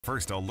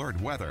First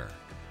Alert Weather.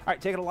 All right,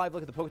 taking a live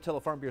look at the Pocatello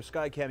Farm Bureau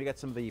Skycam. You got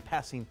some of the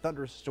passing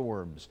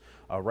thunderstorms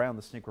around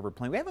the Snake River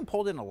Plain. We haven't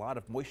pulled in a lot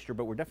of moisture,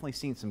 but we're definitely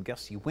seeing some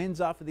gusty winds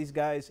off of these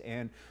guys,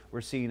 and we're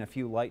seeing a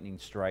few lightning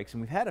strikes.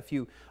 And we've had a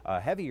few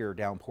heavier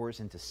downpours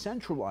into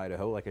central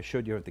Idaho, like I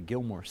showed you at the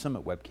Gilmore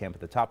Summit webcam at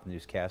the top of the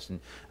newscast. And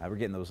we're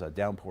getting those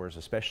downpours,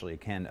 especially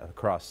again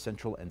across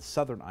central and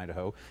southern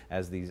Idaho,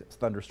 as these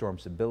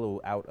thunderstorms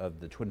billow out of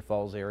the Twin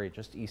Falls area,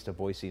 just east of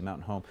Boise,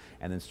 Mountain Home,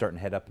 and then starting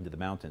to head up into the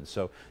mountains.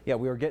 So yeah,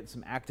 we are getting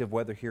some active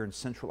weather here in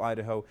central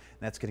Idaho, and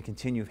that's going to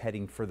continue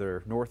heading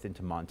further north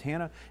into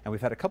Montana. And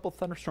we've had a couple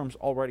thunderstorms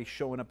already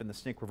showing up in the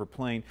Snake River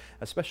Plain,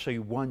 especially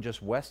one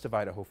just west of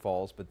Idaho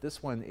Falls, but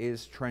this one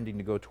is trending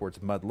to go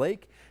towards Mud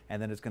Lake, and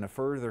then it's going to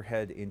further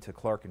head into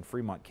Clark and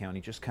Fremont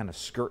County, just kind of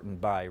skirting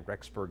by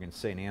Rexburg and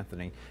St.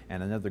 Anthony,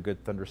 and another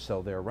good thunder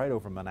cell there right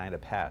over Monida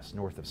Pass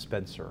north of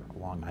Spencer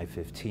along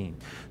I-15.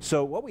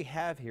 So what we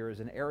have here is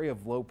an area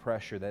of low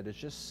pressure that is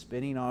just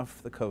spinning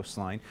off the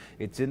coastline.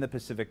 It's in the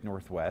Pacific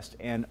Northwest,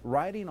 and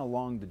riding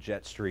along the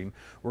jet stream,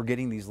 we're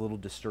getting these little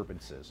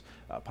disturbances,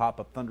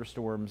 pop-up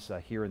thunderstorms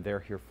here and there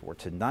here for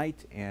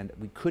tonight, and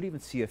we could even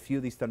see a few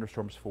of these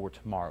thunderstorms for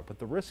tomorrow, but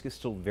the risk is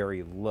still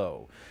very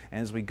low.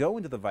 And as we go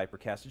into the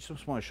Vipercast, I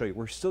just want to show you,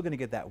 we're still going to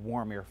get that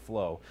warm air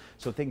flow,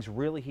 so things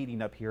really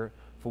heating up here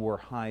for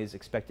highs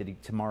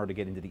expected tomorrow to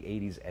get into the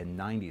 80s and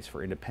 90s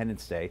for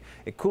Independence Day.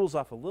 It cools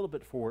off a little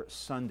bit for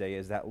Sunday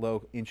as that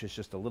low inches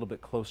just a little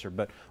bit closer,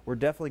 but we're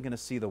definitely going to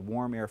see the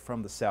warm air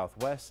from the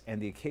southwest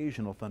and the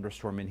occasional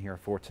thunderstorm in here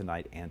for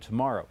tonight and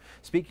tomorrow.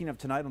 Speaking of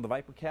tonight on the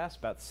Vipercast,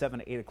 about 7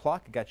 to 8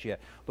 o'clock, I got you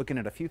looking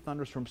at a few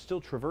thunderstorms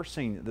still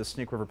traversing the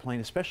Snake River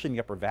Plain, especially in the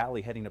upper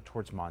valley heading up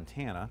towards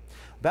Montana.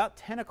 About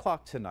 10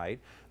 o'clock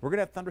tonight, we're going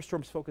to have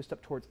thunderstorms focused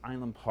up towards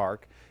Island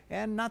Park,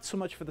 and not so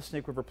much for the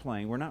Snake River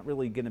Plain. We're not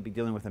really going to be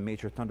dealing with a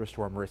major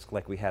thunderstorm risk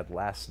like we had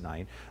last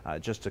night,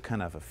 just a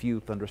kind of a few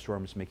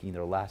thunderstorms making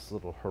their last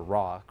little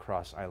hurrah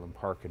across Island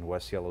Park and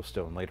West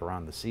Yellowstone later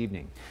on this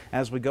evening.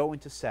 As we go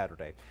into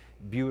Saturday,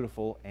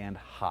 beautiful and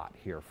hot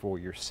here for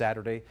your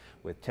Saturday,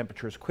 with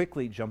temperatures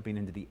quickly jumping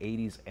into the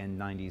 80s and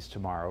 90s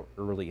tomorrow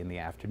early in the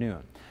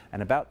afternoon.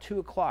 And about 2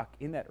 o'clock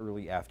in that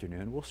early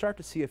afternoon, we'll start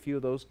to see a few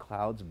of those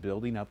clouds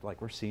building up like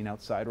we're seeing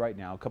outside right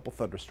now, a couple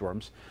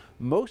thunderstorms.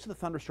 Most of the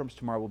thunderstorms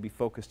tomorrow will be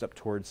focused up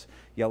towards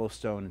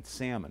Yellowstone and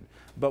Salmon,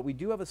 but we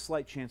do have a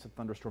slight chance of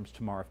thunderstorms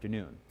tomorrow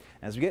afternoon.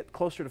 As we get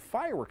closer to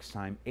fireworks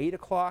time, 8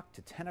 o'clock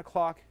to 10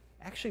 o'clock,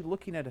 actually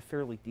looking at a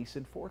fairly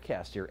decent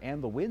forecast here,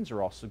 and the winds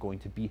are also going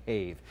to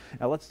behave.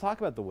 Now let's talk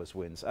about those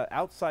winds.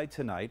 Outside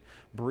tonight,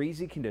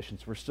 breezy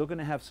conditions. We're still going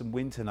to have some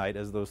wind tonight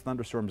as those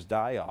thunderstorms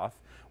die off.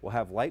 We'll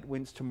have light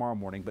winds tomorrow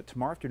morning, but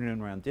tomorrow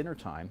afternoon around dinner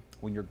time,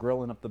 when you're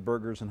grilling up the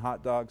burgers and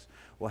hot dogs,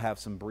 we'll have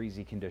some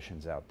breezy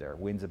conditions out there.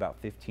 Winds about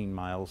 15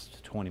 miles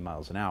to 20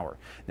 miles an hour.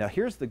 Now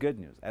here's the good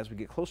news. As we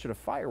get closer to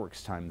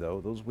fireworks time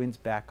though, those winds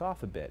back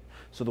off a bit.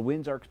 So the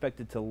winds are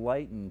expected to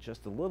lighten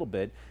just a little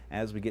bit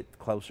as we get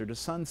closer to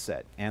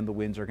sunset, and the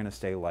winds are going to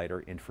stay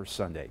lighter in for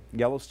Sunday.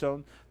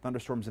 Yellowstone,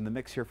 thunderstorms in the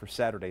mix here for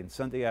Saturday and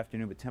Sunday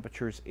afternoon, but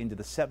temperatures into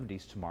the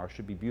 70s tomorrow.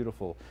 Should be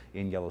beautiful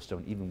in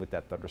Yellowstone even with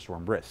that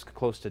thunderstorm risk.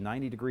 Close to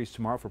 90 degrees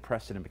tomorrow for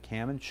Preston and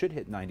McCammon. Should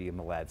hit 90 in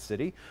Malad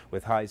City,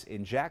 with highs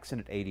in Jackson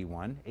at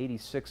 81,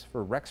 86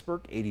 for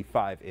Rexburg,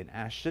 85 in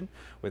Ashton,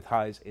 with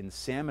highs in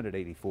Salmon at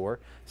 84,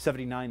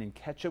 79 in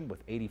Ketchum,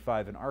 with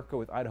 85 in Arco,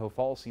 with Idaho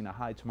Falls seeing a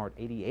high tomorrow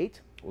at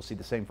 88. We'll see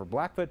the same for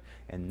Blackfoot,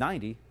 and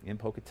 90 in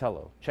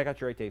Pocatello. Check out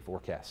your 8-day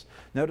forecast.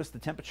 Notice the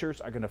temperatures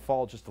are going to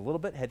fall just a little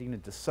bit heading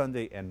into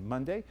Sunday and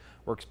Monday.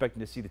 We're expecting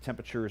to see the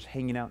temperatures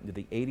hanging out into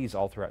the 80s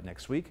all throughout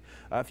next week.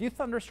 A few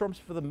thunderstorms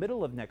for the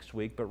middle of next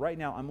week, but right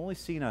now I'm only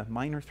seeing a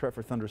minor threat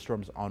for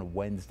thunderstorms on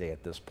Wednesday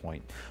at this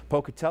point.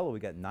 Pocatello, we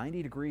got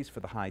 90 degrees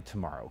for the high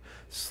tomorrow.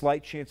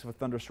 Slight chance of a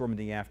thunderstorm in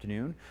the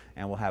afternoon,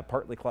 and we'll have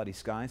partly cloudy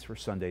skies for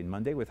Sunday and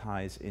Monday with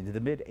highs into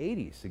the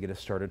mid-80s to get us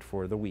started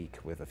for the week,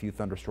 with a few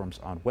thunderstorms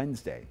on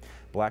Wednesday.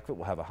 Blackfoot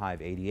will have a high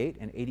of 88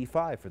 and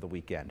 85 for the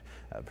weekend.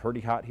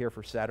 Pretty hot here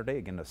for Saturday.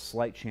 Again, a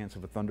slight chance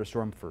of a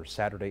thunderstorm for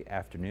Saturday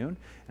afternoon.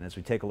 And as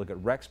we take a look at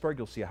Rexburg,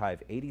 you'll see a high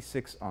of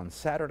 86 on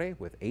Saturday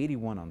with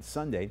 81 on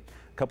Sunday.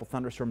 A couple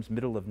thunderstorms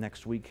middle of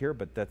next week here,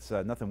 but that's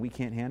nothing we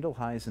can't handle.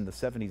 Highs in the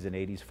 70s and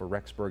 80s for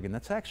Rexburg, and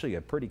that's actually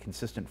a pretty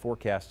consistent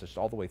forecast just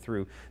all the way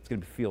through. It's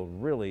going to feel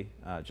really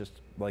just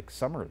like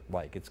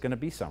summer-like. It's going to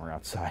be summer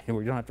outside, and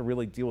we don't have to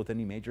really deal with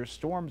any major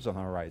storms on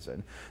the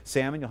horizon.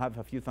 Salmon, you'll have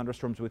a few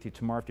thunderstorms with you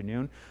tomorrow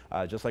afternoon,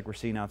 just like we're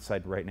seeing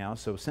outside right now.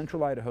 So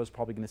central Idaho is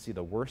probably going to see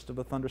the worst of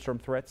the thunderstorm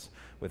threats,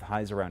 with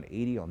highs around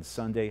 80 on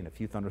Sunday and a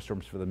few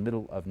thunderstorms for the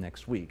middle of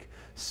next week.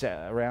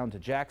 Around to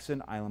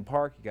Jackson, Island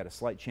Park, you got a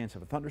slight chance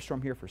of a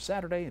thunderstorm here for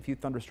Saturday, a few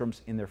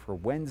thunderstorms in there for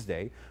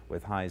Wednesday,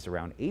 with highs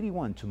around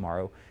 81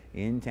 tomorrow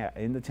in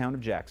the town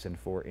of Jackson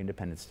for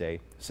Independence Day.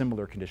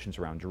 Similar conditions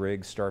around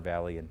Driggs, Star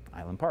Valley, and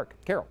Island Park.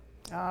 Carol.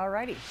 All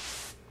righty.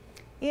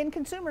 In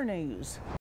consumer news.